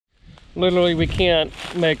Literally, we can't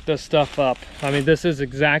make this stuff up. I mean, this is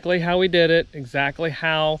exactly how we did it, exactly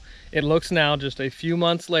how it looks now, just a few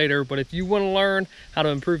months later. But if you want to learn how to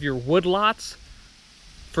improve your wood lots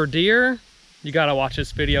for deer, you got to watch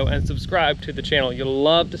this video and subscribe to the channel. You'll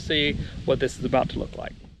love to see what this is about to look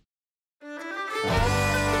like.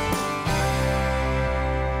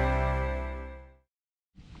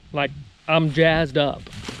 Like, I'm jazzed up.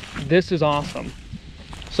 This is awesome.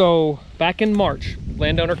 So back in March,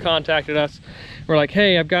 landowner contacted us. We're like,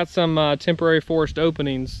 hey, I've got some temporary forest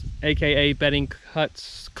openings, AKA bedding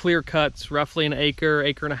cuts, clear cuts, roughly an acre,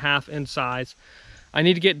 acre and a half in size. I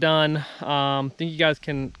need to get done. Think you guys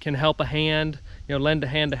can help a hand, you know, lend a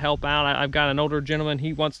hand to help out. I've got an older gentleman,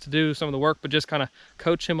 he wants to do some of the work, but just kind of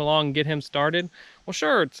coach him along and get him started. Well,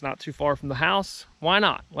 sure, it's not too far from the house. Why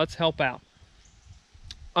not? Let's help out.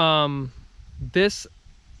 This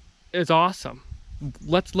is awesome.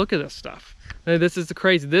 Let's look at this stuff. This is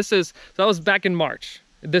crazy. So that was back in March.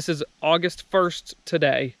 This is August 1st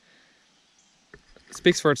today. It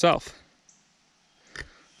speaks for itself.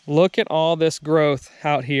 Look at all this growth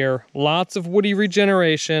out here. Lots of woody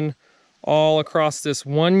regeneration all across this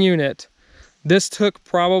one unit. This took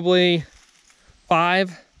probably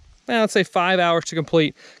let's say 5 hours to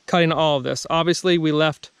complete cutting all of this. Obviously, we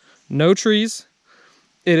left no trees.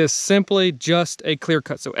 It is simply just a clear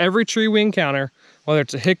cut. So every tree we encounter, whether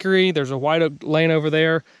it's a hickory, there's a white oak laying over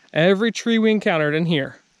there, every tree we encountered in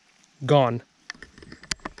here, gone.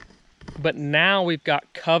 But now we've got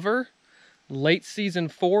cover, late season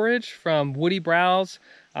forage from woody browse,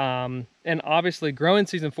 and obviously growing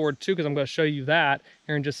season forage too, because I'm going to show you that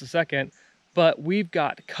here in just a second. But we've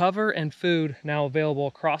got cover and food now available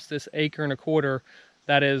across this acre and a quarter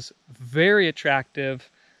that is very attractive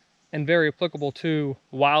and very applicable to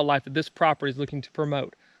wildlife that this property is looking to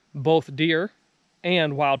promote, both deer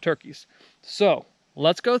and wild turkeys. So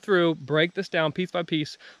let's go through, break this down piece by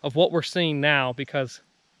piece of what we're seeing now, because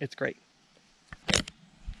it's great.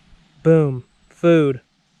 Boom, food,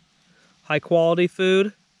 high quality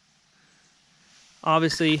food,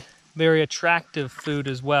 obviously very attractive food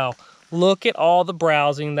as well. Look at all the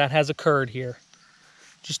browsing that has occurred here.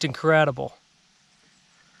 Just incredible.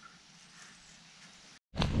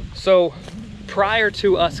 So prior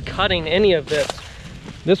to us cutting any of this,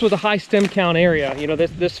 this was a high stem count area. You know,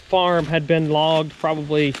 this farm had been logged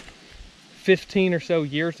probably 15 or so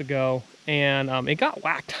years ago, and it got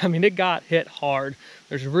whacked. I mean, it got hit hard.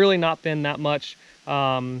 There's really not been that much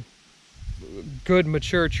good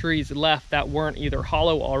mature trees left that weren't either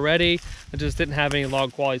hollow already, that just didn't have any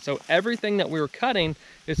log quality. So everything that we were cutting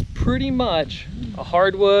is pretty much a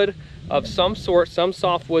hardwood of some sort, some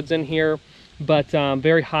softwoods in here, but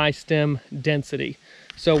very high stem density.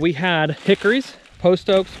 So we had hickories, post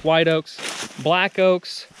oaks, white oaks, black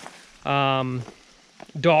oaks,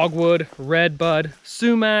 dogwood, redbud,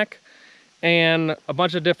 sumac, and a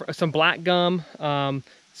bunch of different, some black gum,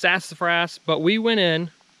 sassafras. But we went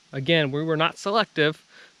in, again, we were not selective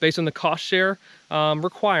based on the cost share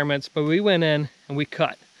requirements, but we went in and we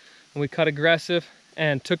cut. And we cut aggressive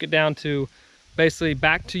and took it down to basically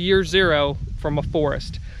back to year zero from a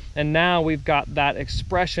forest. And now we've got that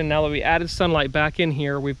expression. Now that we added sunlight back in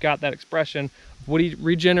here, we've got that expression of woody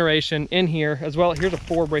regeneration in here as well. Here's a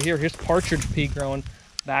forb right here. Here's partridge pea growing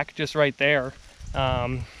back just right there.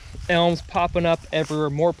 Elms popping up everywhere,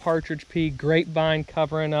 more partridge pea, grapevine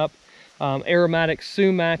covering up. Aromatic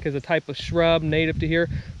sumac is a type of shrub native to here.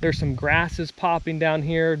 There's some grasses popping down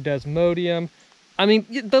here, desmodium. I mean,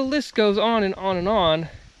 the list goes on and on and on.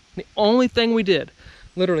 The only thing we did,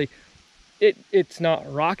 literally, it's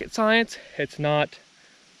not rocket science. It's not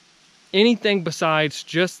anything besides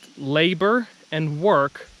just labor and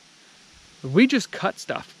work. We just cut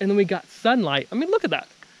stuff, and then we got sunlight. I mean, look at that.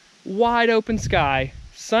 Wide open sky,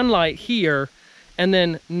 sunlight here, and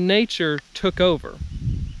then nature took over.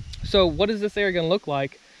 So what is this area gonna look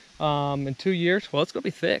like in 2 years? Well, it's gonna be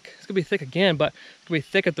thick. It's gonna be thick again, but it's gonna be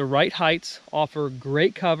thick at the right heights, offer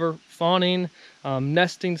great cover, fawning,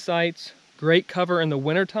 nesting sites, great cover in the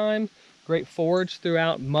wintertime, great forage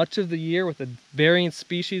throughout much of the year with a varying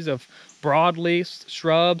species of broadleaf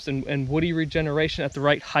shrubs and woody regeneration at the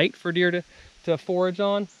right height for deer to forage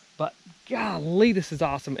on. But golly, this is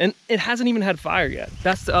awesome. And it hasn't even had fire yet.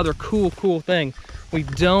 That's the other cool thing. We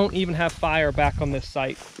don't even have fire back on this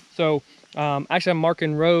site. So actually I'm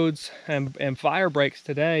marking roads and fire breaks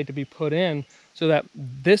today to be put in so that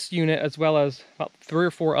this unit, as well as about 3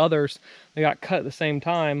 or 4 others that got cut at the same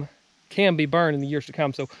time, can be burned in the years to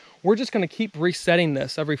come. So we're just going to keep resetting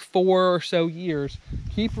this every 4 or so years,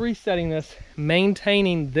 keep resetting this,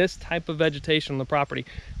 maintaining this type of vegetation on the property.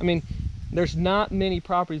 I mean, there's not many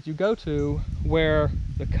properties you go to where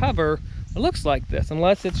the cover looks like this,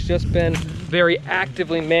 unless it's just been very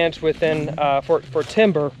actively managed within for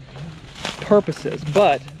timber purposes.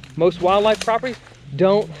 But most wildlife properties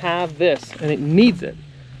don't have this, and it needs it.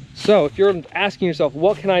 So if you're asking yourself,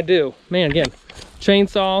 what can I do? Man, again,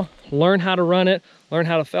 chainsaw, learn how to run it, learn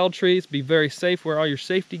how to fell trees, be very safe, wear all your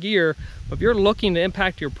safety gear. But if you're looking to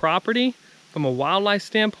impact your property from a wildlife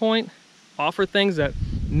standpoint, offer things that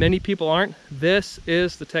many people aren't, this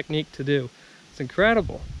is the technique to do. It's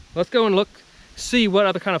incredible. Let's go and see what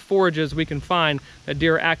other kind of forages we can find that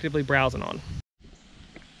deer are actively browsing on.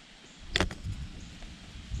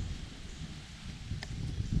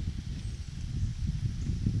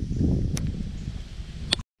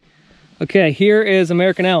 Okay, here is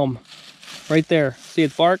American elm, right there. See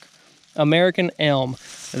its bark? American elm.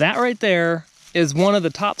 That right there is one of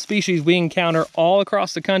the top species we encounter all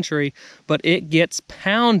across the country, but it gets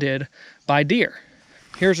pounded by deer.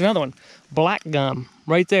 Here's another one, black gum,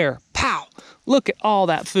 right there. Pow! Look at all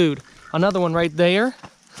that food. Another one right there.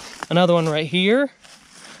 Another one right here.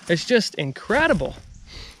 It's just incredible.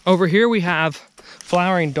 Over here we have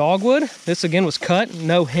flowering dogwood. This again was cut,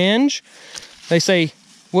 no hinge. They say,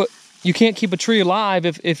 what, you can't keep a tree alive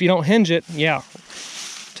if you don't hinge it. Yeah,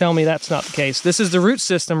 tell me that's not the case. This is the root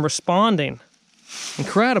system responding.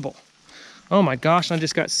 Incredible. Oh my gosh, I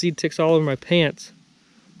just got seed ticks all over my pants.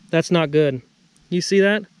 That's not good. You see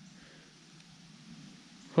that?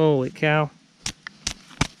 Holy cow.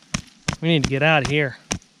 We need to get out of here.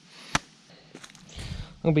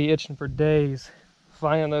 I'm gonna be itching for days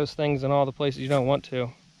finding those things in all the places you don't want to.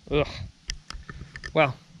 Ugh.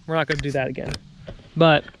 Well, we're not gonna do that again.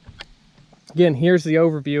 But again, here's the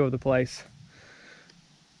overview of the place.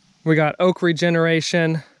 We got oak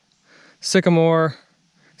regeneration, sycamore,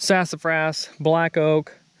 sassafras, black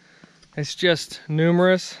oak. It's just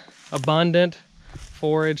numerous, abundant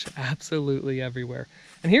forage absolutely everywhere.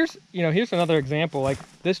 And here's another example. Like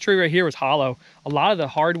this tree right here was hollow. A lot of the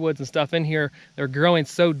hardwoods and stuff in here, they're growing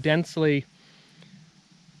so densely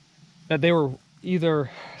that they were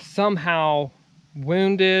either somehow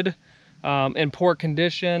wounded, in poor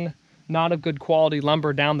condition, not of good quality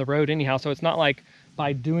lumber down the road anyhow. So it's not like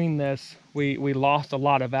by doing this, we lost a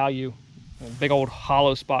lot of value. A big old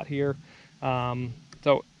hollow spot here.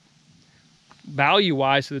 So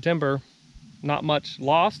value-wise to the timber, not much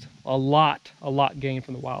lost, a lot gained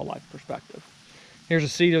from the wildlife perspective. Here's a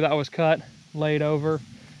cedar that was cut, laid over.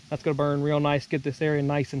 That's gonna burn real nice, get this area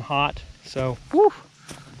nice and hot. So, whew,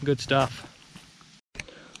 good stuff.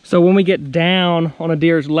 So when we get down on a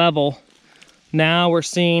deer's level, now we're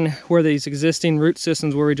seeing where these existing root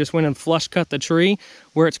systems where we just went and flush cut the tree,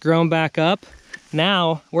 where it's grown back up.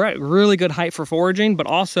 Now we're at really good height for foraging, but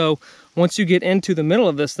also once you get into the middle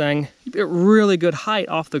of this thing, you get really good height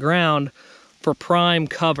off the ground for prime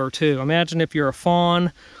cover too. Imagine if you're a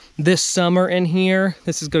fawn this summer in here,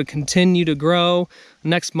 this is going to continue to grow.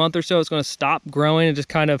 Next month or so, it's going to stop growing and just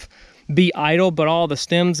kind of be idle, but all the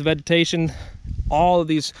stems, vegetation, all of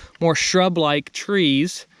these more shrub-like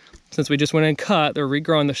trees, since we just went and cut, they're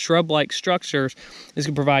regrowing the shrub-like structures. This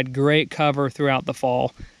can provide great cover throughout the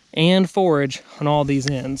fall and forage on all these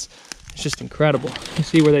ends. It's just incredible. You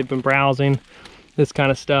see where they've been browsing, this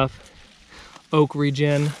kind of stuff. Oak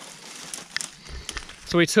regen.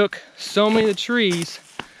 So we took so many of the trees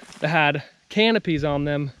that had canopies on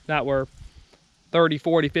them that were 30,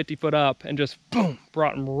 40, 50 foot up and just boom,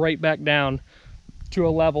 brought them right back down to a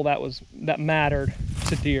level that mattered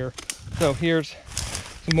to deer. So here's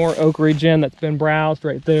some more oak regen that's been browsed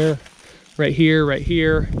right there, right here, right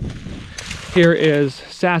here. Here is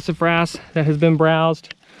sassafras that has been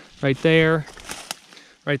browsed right there,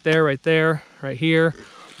 right there, right there, right here.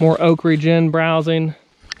 More oak regen browsing.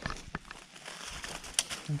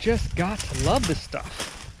 Just got to love this stuff.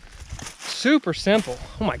 Super simple.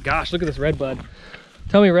 Oh my gosh, look at this red bud.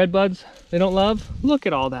 Tell me red buds they don't love? Look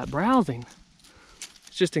at all that browsing.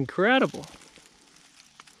 It's just incredible.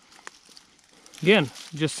 Again,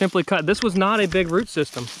 just simply cut. This was not a big root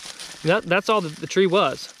system. That's all the tree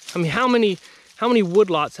was. I mean, how many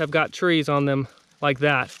woodlots have got trees on them like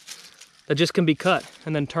that just can be cut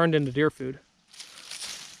and then turned into deer food?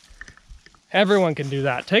 Everyone can do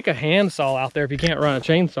that. Take a handsaw out there if you can't run a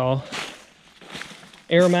chainsaw.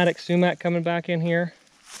 Aromatic sumac coming back in here.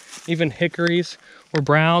 Even hickories were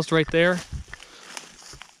browsed right there.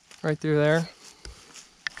 Right through there.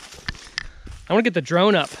 I want to get the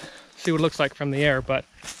drone up, see what it looks like from the air, but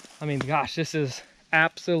I mean, gosh, this is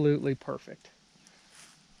absolutely perfect.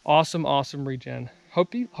 Awesome, awesome regen.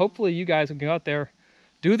 Hopefully you guys can go out there,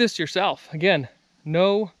 do this yourself. Again,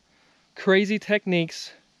 no crazy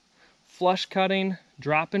techniques. flush cutting,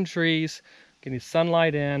 dropping trees, getting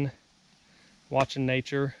sunlight in, watching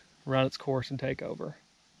nature run its course and take over.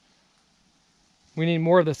 We need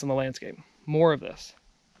more of this in the landscape. More of this.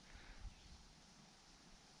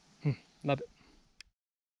 Love it.